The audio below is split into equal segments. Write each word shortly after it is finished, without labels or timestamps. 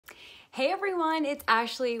Hey everyone, it's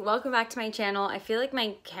Ashley. Welcome back to my channel. I feel like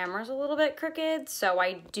my camera's a little bit crooked, so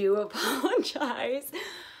I do apologize.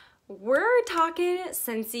 We're talking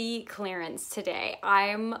Scentsy clearance today.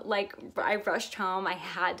 I rushed home. I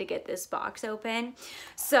had to get this box open.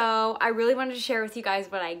 So I really wanted to share with you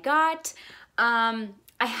guys what I got. I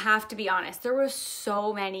have to be honest, there were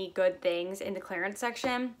so many good things in the clearance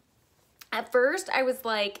section. At first, I was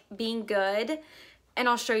like being good, and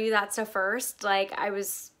I'll show you that stuff first. Like, I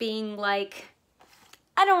was being like,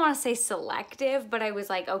 I don't want to say selective, but I was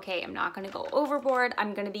like, okay, I'm not going to go overboard.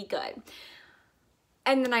 I'm going to be good.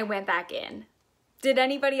 And then I went back in. Did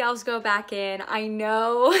anybody else go back in? I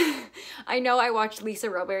know, I watched Lisa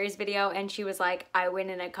Roberry's video and she was like, I went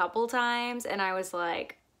in a couple times, and I was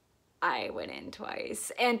like, I went in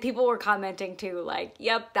twice. And people were commenting too, like,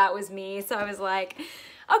 yep, that was me. So I was like,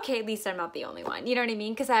 okay, at least I'm not the only one. You know what I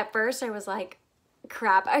mean? Because at first I was like,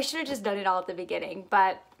 crap, I should have just done it all at the beginning,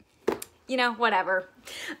 but you know, whatever.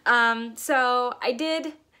 So I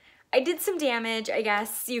did some damage, I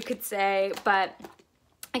guess you could say, but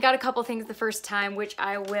I got a couple things the first time, which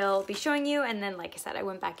I will be showing you. And then, like I said, I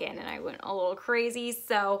went back in and I went a little crazy.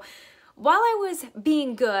 So while I was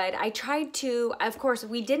being good, I tried to, of course,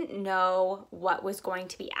 we didn't know what was going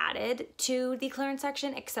to be added to the clearance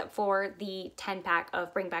section except for the 10-pack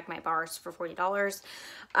of Bring Back My Bars for $40.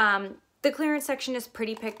 The clearance section is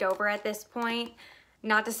pretty picked over at this point.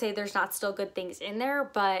 Not to say there's not still good things in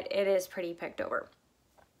there, but it is pretty picked over.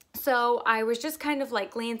 So I was just kind of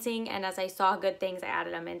like glancing, and as I saw good things, I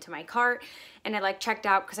added them into my cart, and I like checked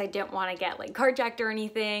out because I didn't want to get like carjacked or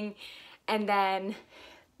anything. And then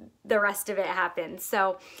the rest of it happened.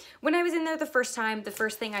 So when I was in there the first time, the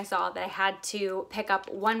first thing I saw that I had to pick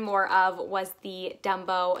up one more of was the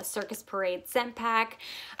Dumbo Circus Parade scent pack.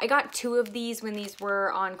 I got 2 of these when these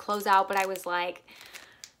were on closeout, but I was like,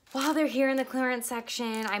 while they're here in the clearance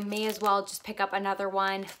section, I may as well just pick up another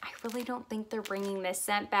one. I really don't think they're bringing this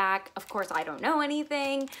scent back. Of course, I don't know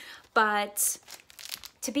anything, but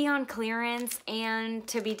to be on clearance and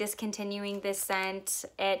to be discontinuing this scent,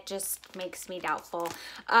 it just makes me doubtful.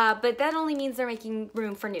 But that only means they're making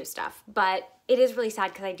room for new stuff. But it is really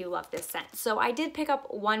sad because I do love this scent. So I did pick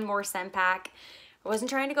up one more scent pack. I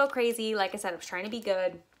wasn't trying to go crazy. Like I said, I was trying to be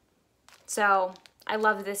good. So I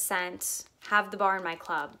love this scent. Have the bar in my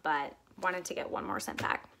club, but wanted to get one more scent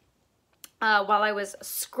pack. While I was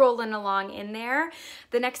scrolling along in there,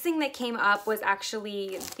 the next thing that came up was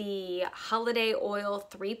actually the Holiday Oil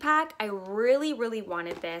 3-pack. I really, really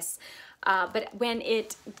wanted this, but when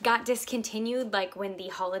it got discontinued, like when the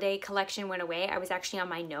holiday collection went away, I was actually on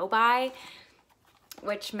my no-buy,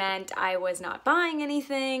 which meant I was not buying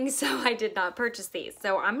anything, so I did not purchase these.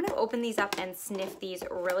 So I'm going to open these up and sniff these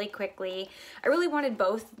really quickly. I really wanted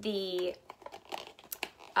both the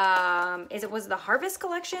was the Harvest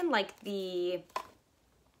collection, like the,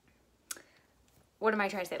 what am I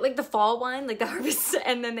trying to say? Like the fall one, like the Harvest,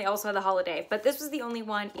 and then they also had the holiday, but this was the only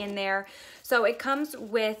one in there. So it comes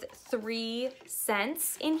with 3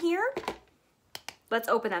 scents in here. Let's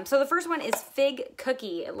open them. So the first one is Fig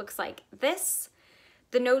Cookie. It looks like this.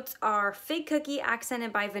 The notes are fig cookie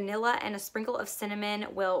accented by vanilla and a sprinkle of cinnamon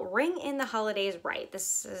will ring in the holidays right.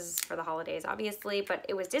 This is for the holidays, obviously, but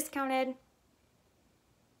it was discounted.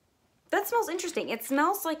 That smells interesting. It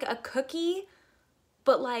smells like a cookie,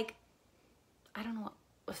 but like, I don't know what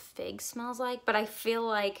a fig smells like, but I feel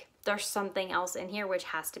like there's something else in here, which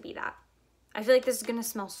has to be that. I feel like this is gonna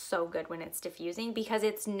smell so good when it's diffusing because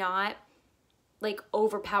it's not like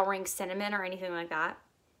overpowering cinnamon or anything like that.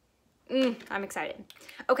 I'm excited.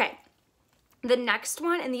 Okay, the next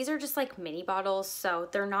one, and these are just like mini bottles, so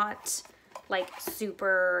they're not like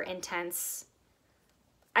super intense.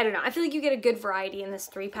 I don't know. I feel like you get a good variety in this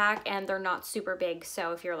 3-pack, and they're not super big.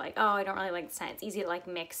 So if you're like, oh, I don't really like the scent, it's easy to like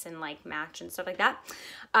mix and like match and stuff like that.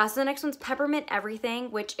 So the next one's Peppermint Everything,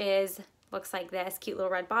 which is, looks like this cute little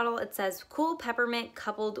red bottle. It says cool peppermint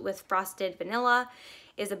coupled with frosted vanilla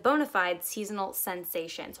is a bona fide seasonal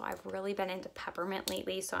sensation. So I've really been into peppermint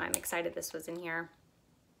lately, so I'm excited this was in here.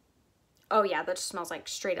 Oh yeah, that just smells like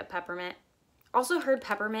straight up peppermint. Also heard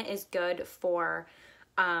peppermint is good for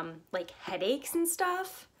like headaches and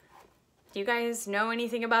stuff. Do you guys know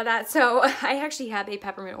anything about that? So I actually have a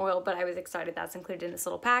peppermint oil, but I was excited that's included in this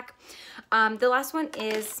little pack. The last one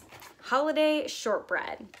is Holiday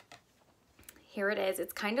Shortbread. Here it is.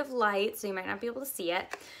 It's kind of light, so you might not be able to see it.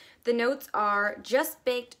 The notes are just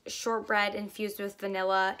baked shortbread infused with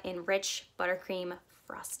vanilla in rich buttercream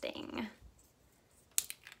frosting.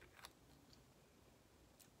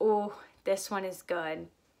 Oh, this one is good.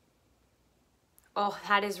 Oh,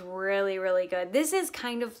 that is really, really good. This is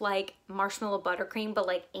kind of like marshmallow buttercream, but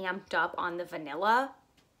like amped up on the vanilla.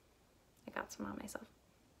 I got some on myself.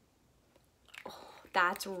 Oh,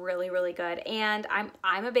 that's really, really good. And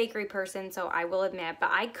I'm a bakery person, so I will admit, but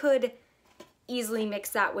I could easily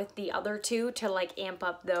mix that with the other two to like amp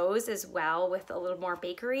up those as well with a little more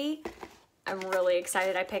bakery. I'm really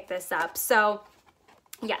excited I picked this up. So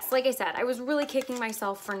yes, like I said, I was really kicking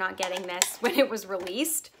myself for not getting this when it was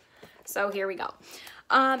released. So here we go.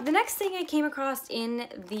 The next thing I came across in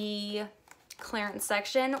the clearance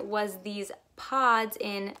section was these pods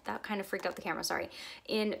in, that kind of freaked out the camera, sorry,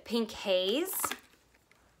 in Pink Haze.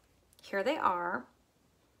 Here they are.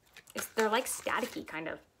 They're like staticky kind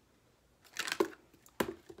of.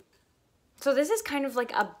 So this is kind of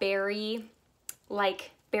like a berry,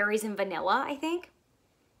 like berries and vanilla, I think.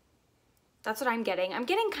 That's what I'm getting. I'm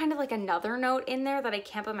getting kind of like another note in there that I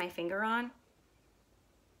can't put my finger on.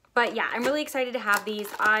 But yeah, I'm really excited to have these.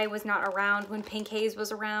 I was not around when Pink Haze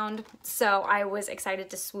was around, so I was excited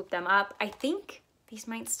to swoop them up. I think these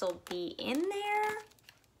might still be in there.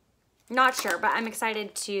 Not sure, but I'm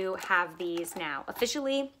excited to have these now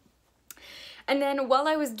officially. And then while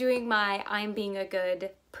I was doing my I'm being a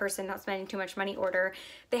good person, not spending too much money order,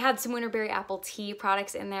 they had some Winterberry Apple Tea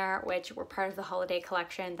products in there, which were part of the holiday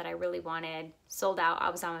collection that I really wanted. Sold out. I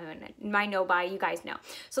was on my no buy, you guys know.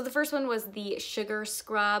 So the first one was the Sugar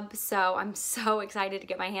Scrub. So I'm so excited to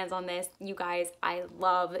get my hands on this. You guys, I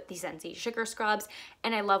love the Scentsy Sugar Scrubs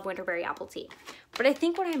and I love Winterberry Apple Tea. But I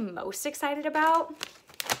think what I'm most excited about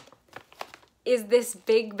is this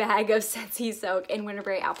big bag of Scentsy Soak in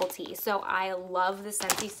Winterberry Apple Tea. So I love the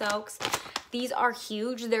Scentsy Soaks. These are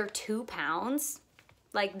huge. They're 2 pounds.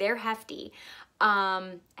 Like, they're hefty.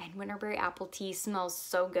 And Winterberry Apple Tea smells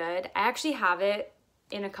so good. I actually have it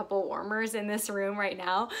in a couple warmers in this room right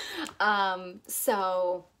now.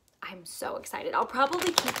 So I'm so excited. I'll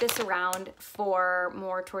probably keep this around for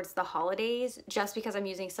more towards the holidays just because I'm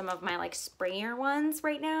using some of my like springier ones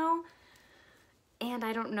right now. And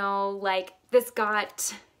I don't know, like, this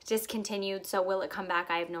got discontinued, so will it come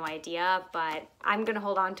back? I have no idea, but I'm gonna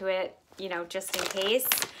hold on to it, you know, just in case.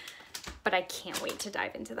 But I can't wait to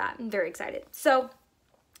dive into that. I'm very excited. So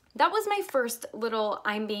that was my first little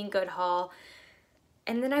I'm being good haul.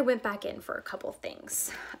 And then I went back in for a couple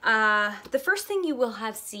things. The first thing you will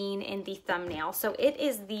have seen in the thumbnail, so it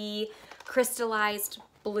is the crystallized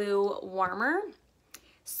blue warmer.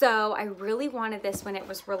 So I really wanted this when it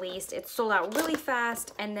was released. It sold out really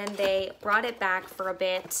fast and then they brought it back for a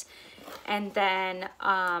bit. And then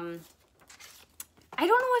I don't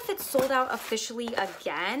know if it's sold out officially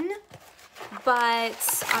again,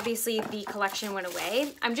 but obviously the collection went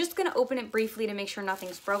away. I'm just gonna open it briefly to make sure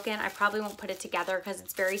nothing's broken. I probably won't put it together because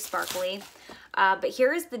it's very sparkly. But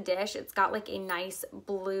here is the dish. It's got like a nice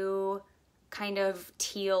blue kind of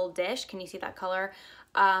teal dish. Can you see that color?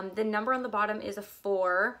 The number on the bottom is a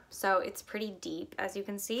 4, so it's pretty deep, as you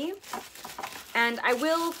can see. And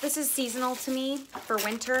this is seasonal to me for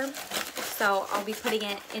winter, so I'll be putting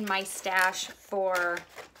it in my stash for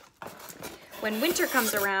when winter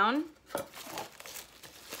comes around.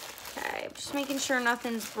 Okay, just making sure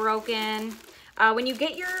nothing's broken. When you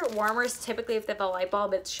get your warmers, typically if they have a light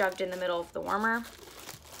bulb, it's shoved in the middle of the warmer.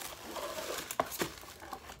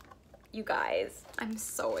 You guys, I'm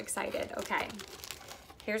so excited. Okay.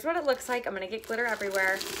 Here's what it looks like. I'm gonna get glitter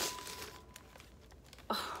everywhere.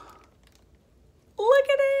 Oh, look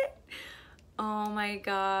at it. Oh my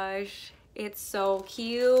gosh. It's so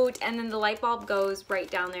cute. And then the light bulb goes right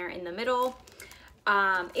down there in the middle.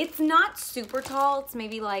 It's not super tall. It's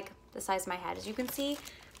maybe like the size of my head, as you can see.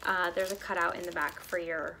 There's a cutout in the back for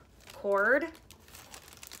your cord.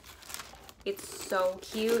 It's so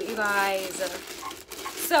cute, you guys.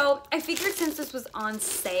 So I figured since this was on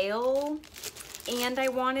sale, and I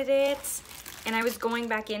wanted it, and I was going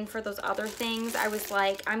back in for those other things, I was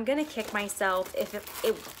like, I'm gonna kick myself if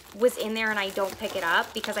it was in there and I don't pick it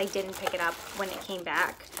up, because I didn't pick it up when it came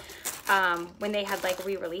back, when they had like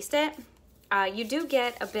re-released it. You do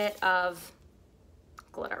get a bit of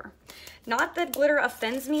glitter. Not that glitter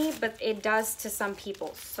offends me, but it does to some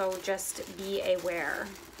people, so just be aware.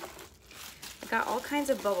 I got all kinds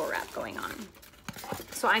of bubble wrap going on.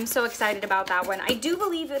 So I'm so excited about that one. I do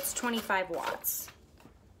believe it's 25 watts.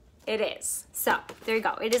 It is. So there you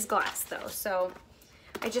go. It is glass though. So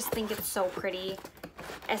I just think it's so pretty,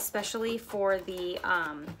 especially for the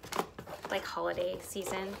like holiday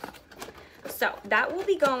season. So that will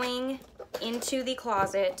be going into the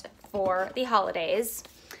closet for the holidays.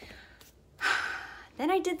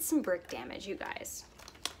 Then I did some brick damage, you guys.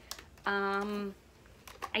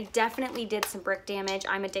 I definitely did some brick damage.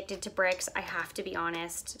 I'm addicted to bricks, I have to be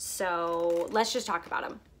honest. So let's just talk about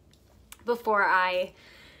them before I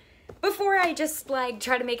before I just like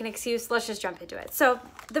try to make an excuse, let's just jump into it. So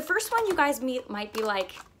the first one, you guys might be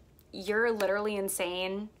like, you're literally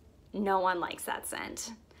insane. No one likes that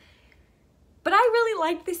scent. But I really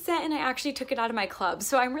like this scent and I actually took it out of my club.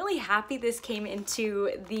 So I'm really happy this came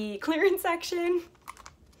into the clearance section.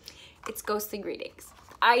 It's Ghostly Greetings.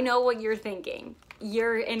 I know what you're thinking.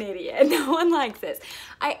 You're an idiot. No one likes this.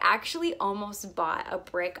 I actually almost bought a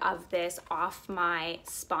brick of this off my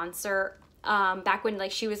sponsor. Back when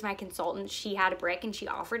like she was my consultant, she had a brick and she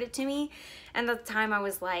offered it to me. And at the time I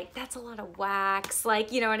was like, that's a lot of wax.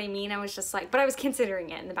 Like, you know what I mean? I was just like, but I was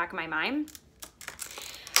considering it in the back of my mind.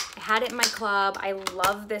 I had it in my club. I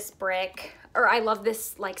love this brick, or I love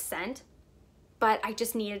this like scent, but I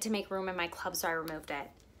just needed to make room in my club, so I removed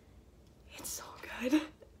it. It's so good.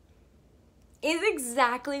 It's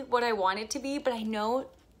exactly what I want it to be, but I know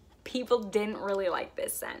people didn't really like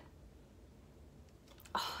this scent.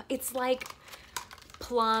 Oh, it's like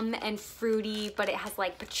plum and fruity, but it has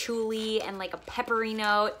like patchouli and like a peppery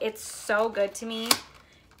note. It's so good to me.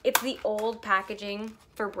 It's the old packaging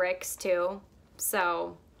for bricks too,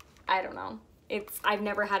 so I don't know. I've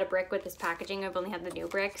never had a brick with this packaging. I've only had the new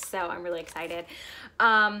bricks, so I'm really excited.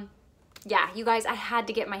 Yeah, you guys, I had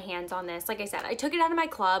to get my hands on this. Like I said, I took it out of my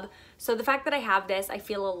club. So the fact that I have this, I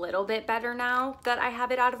feel a little bit better now that I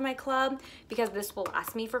have it out of my club, because this will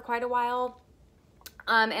last me for quite a while.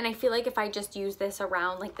 And I feel like if I just use this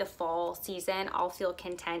around like the fall season, I'll feel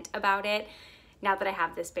content about it now that I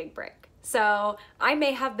have this big brick. So I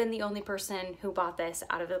may have been the only person who bought this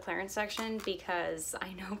out of the clearance section, because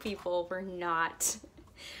I know people were not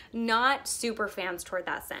super fans toward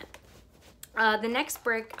that scent. The next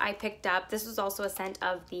brick I picked up, this was also a scent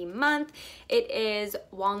of the month. It is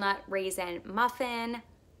Walnut Raisin Muffin.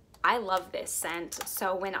 I love this scent.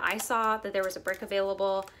 So when I saw that there was a brick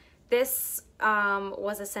available, this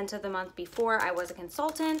was a scent of the month before I was a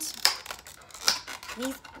consultant.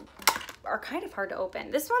 These are kind of hard to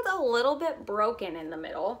open. This one's a little bit broken in the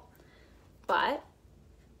middle, but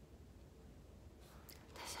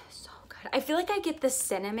this is so good. I feel like I get the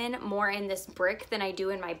cinnamon more in this brick than I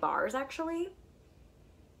do in my bars actually.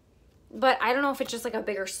 But I don't know if it's just like a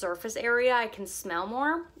bigger surface area, I can smell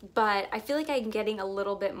more, but I feel like I'm getting a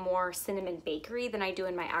little bit more cinnamon bakery than I do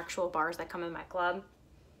in my actual bars that come in my club.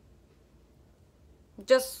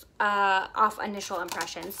 Just off initial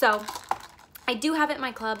impression. So I do have it in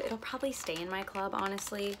my club. It'll probably stay in my club,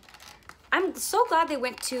 honestly. I'm so glad they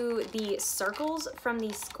went to the circles from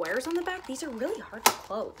these squares on the back. These are really hard to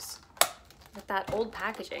close with that old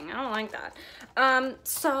packaging. I don't like that.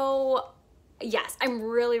 So yes, I'm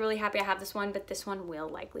really, really happy I have this one, but this one will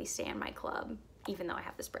likely stay in my club, even though I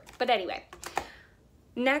have this brick. But anyway,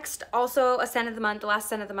 next, also a scent of the month, the last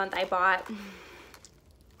scent of the month I bought.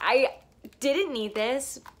 I didn't need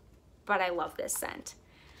this, but I love this scent.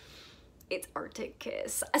 It's Arctic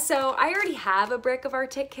Kiss. So I already have a brick of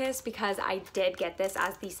Arctic Kiss because I did get this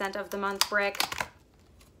as the scent of the month brick.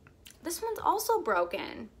 This one's also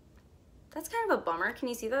broken. That's kind of a bummer. Can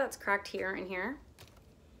you see that? It's cracked here and here.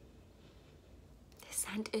 This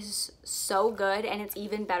scent is so good, and it's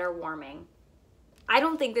even better warming. I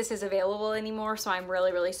don't think this is available anymore, so I'm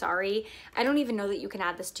really, really sorry. I don't even know that you can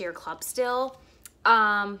add this to your club still.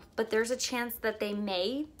 But there's a chance that they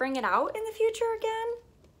may bring it out in the future again.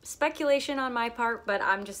 Speculation on my part, but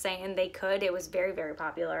I'm just saying they could. It was very, very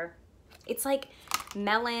popular. It's like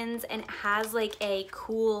melons and it has like a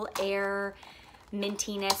cool air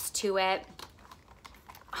mintiness to it.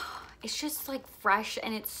 Oh, it's just like fresh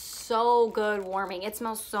and it's so good warming. It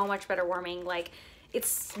smells so much better warming. Like it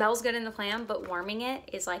smells good in the clam, but warming it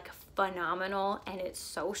is like phenomenal and it's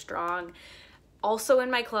so strong. Also in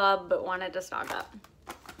my club, but wanted to stock up.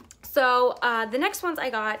 So the next ones I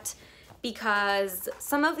got, because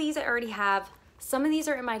some of these I already have, some of these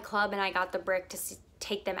are in my club and I got the brick to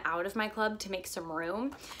take them out of my club to make some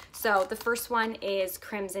room. So the first one is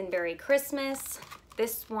Crimson Berry Christmas.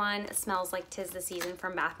 This one smells like 'Tis the Season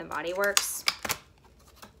from Bath & Body Works.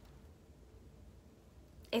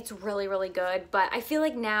 It's really, really good, but I feel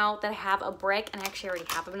like now that I have a brick, and I actually already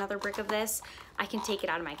have another brick of this, I can take it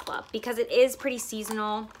out of my club because it is pretty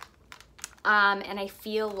seasonal. And I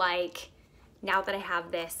feel like now that I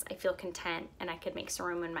have this, I feel content and I could make some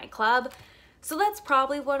room in my club. So that's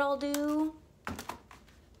probably what I'll do.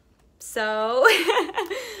 So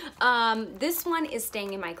this one is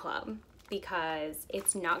staying in my club because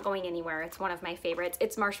it's not going anywhere. It's one of my favorites.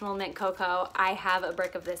 It's Marshmallow Mint Cocoa. I have a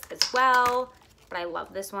brick of this as well, but I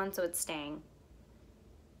love this one, so it's staying.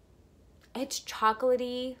 It's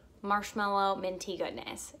chocolatey, marshmallow, minty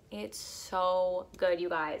goodness. It's so good, you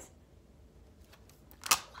guys.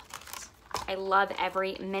 I love it. I love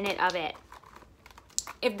every minute of it.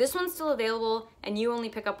 If this one's still available and you only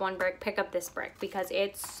pick up one brick, pick up this brick because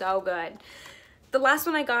it's so good. The last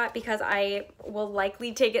one I got, because I will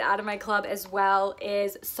likely take it out of my club as well,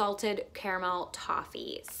 is Salted Caramel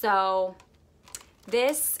Toffee. So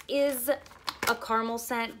this is a caramel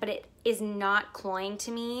scent, but it is not cloying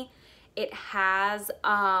to me. It has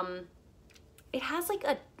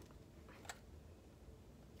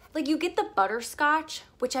like you get the butterscotch,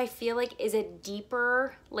 which I feel like is a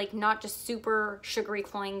deeper, like not just super sugary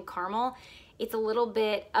cloying caramel. It's a little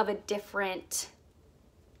bit of a different,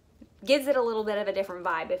 gives it a little bit of a different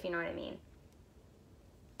vibe, if you know what I mean.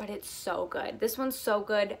 But it's so good. This one's so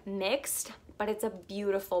good mixed, but it's a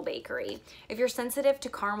beautiful bakery. If you're sensitive to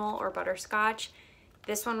caramel or butterscotch,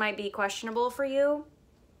 this one might be questionable for you,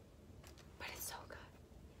 but it's so good.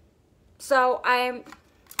 So I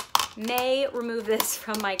may remove this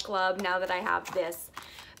from my club now that I have this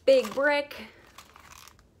big brick.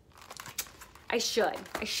 I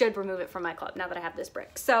should remove it from my club now that I have this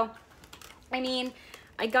brick. So, I mean,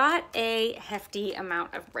 I got a hefty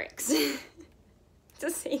amount of bricks, to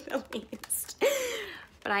say the least.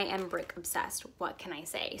 But I am brick obsessed, what can I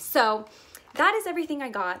say? So, that is everything I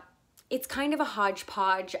got. It's kind of a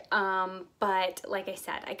hodgepodge, but like I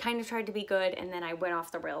said, I kind of tried to be good, and then I went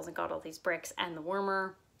off the rails and got all these bricks and the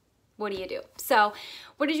warmer. What do you do? So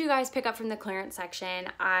what did you guys pick up from the clearance section?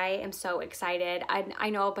 I am so excited. I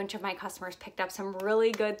know a bunch of my customers picked up some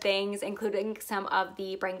really good things, including some of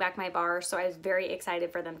the Bring Back My Bars. So I was very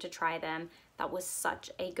excited for them to try them. That was such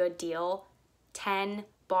a good deal. 10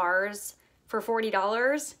 bars for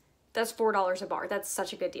 $40. That's $4 a bar. That's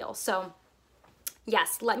such a good deal. So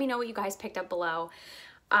yes, let me know what you guys picked up below.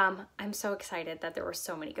 I'm so excited that there were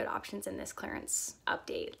so many good options in this clearance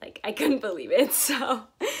update. Like, I couldn't believe it. So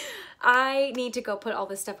I need to go put all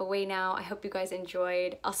this stuff away now. I hope you guys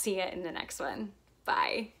enjoyed. I'll see you in the next one.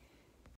 Bye.